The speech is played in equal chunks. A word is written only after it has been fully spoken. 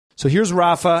So here's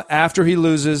Rafa after he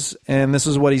loses, and this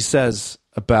is what he says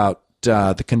about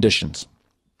the conditions.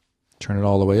 Turn it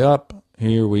all the way up.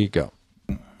 Here we go.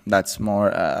 That's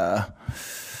more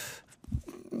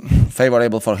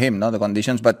favorable for him, no, the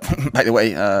conditions. But by the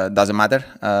way, doesn't matter.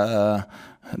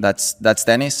 That's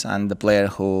tennis, and the player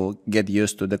who get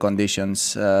used to the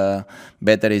conditions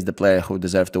better is the player who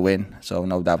deserves to win. So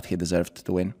no doubt he deserved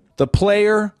to win. The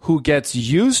player who gets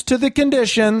used to the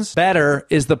conditions better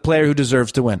is the player who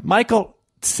deserves to win. Michael,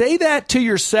 say that to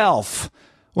yourself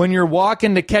when you're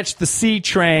walking to catch the C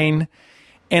train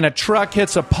and a truck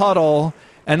hits a puddle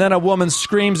and then a woman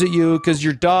screams at you because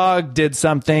your dog did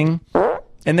something,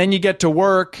 and then you get to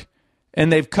work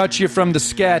and they've cut you from the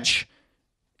sketch.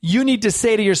 You need to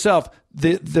say to yourself,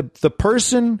 the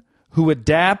person who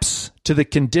adapts to the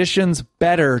conditions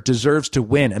better deserves to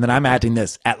win. And then I'm adding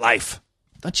this, at life.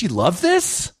 Don't you love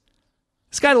this?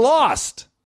 This guy lost.